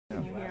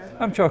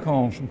I'm Chuck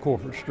Holmes from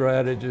Corporate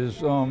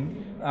Strategies.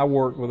 I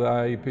work with the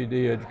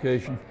IAPD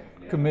Education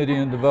Committee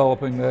in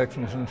developing the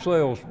Excellence in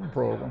Sales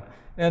program.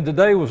 And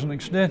today was an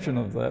extension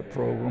of that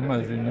program,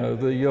 as you know.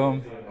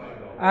 The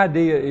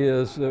idea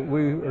is that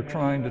we are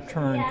trying to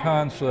turn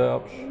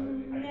concepts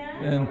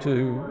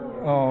into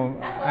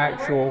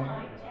actual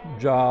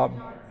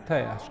job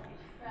tasks.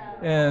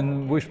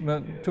 And we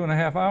spent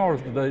 2.5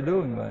 hours today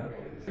doing that.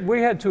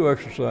 We had two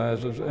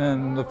exercises,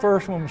 and the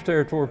first one was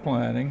territory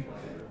planning,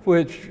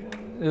 which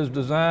is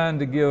designed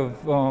to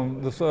give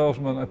the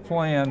salesman a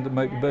plan to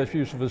make the best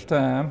use of his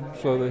time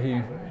so that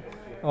he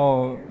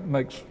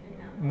makes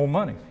more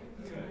money.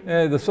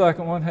 And the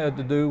second one had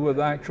to do with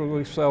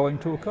actually selling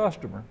to a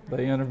customer.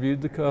 They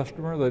interviewed the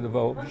customer, they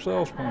developed a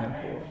sales plan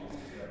for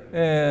it.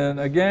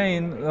 And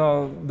again,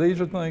 these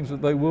are things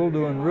that they will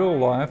do in real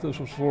life. This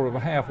was sort of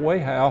a halfway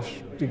house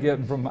to get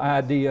them from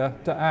idea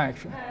to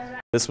action.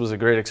 This was a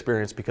great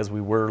experience because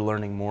we were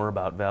learning more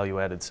about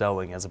value-added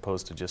selling as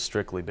opposed to just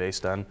strictly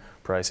based on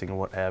pricing and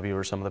what have you,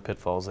 or some of the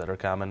pitfalls that are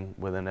common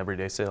within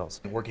everyday sales.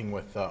 Working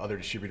with other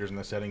distributors in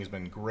this setting has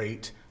been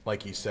great.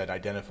 Like you said,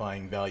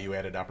 identifying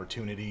value-added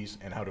opportunities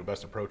and how to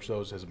best approach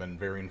those has been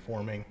very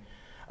informing.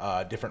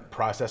 Different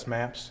process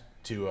maps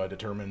to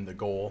determine the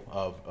goal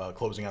of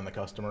closing on the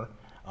customer,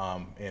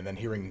 and then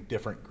hearing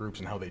different groups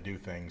and how they do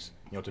things,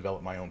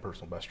 develop my own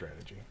personal best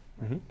strategy.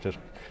 Just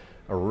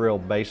a real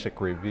basic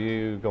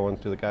review going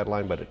through the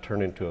guideline, but it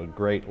turned into a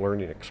great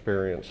learning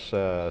experience,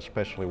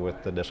 especially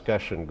with the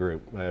discussion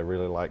group. I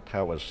really liked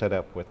how it was set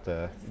up with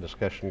the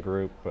discussion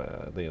group,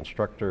 the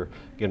instructor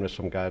giving us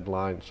some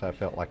guidelines. I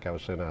felt like I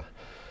was in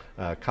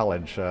a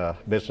college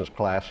business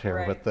class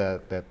here with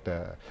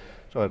that.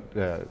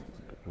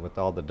 With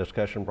all the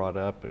discussion brought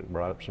up, it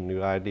brought up some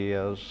new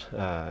ideas.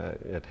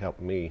 It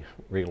helped me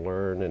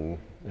relearn and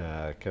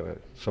kind of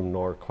some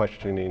more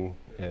questioning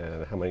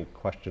and how many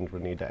questions we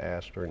need to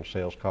ask during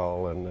sales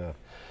call. And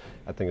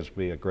I think it's going to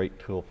be a great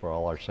tool for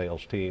all our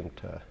sales team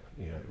to,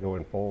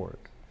 going forward.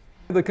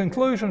 The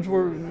conclusions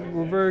were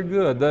very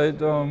good.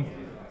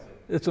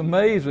 It's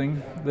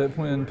amazing that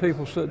when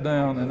people sit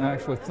down and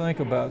actually think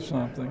about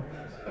something,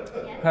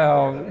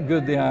 how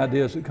good the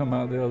ideas that come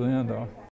out the other end are.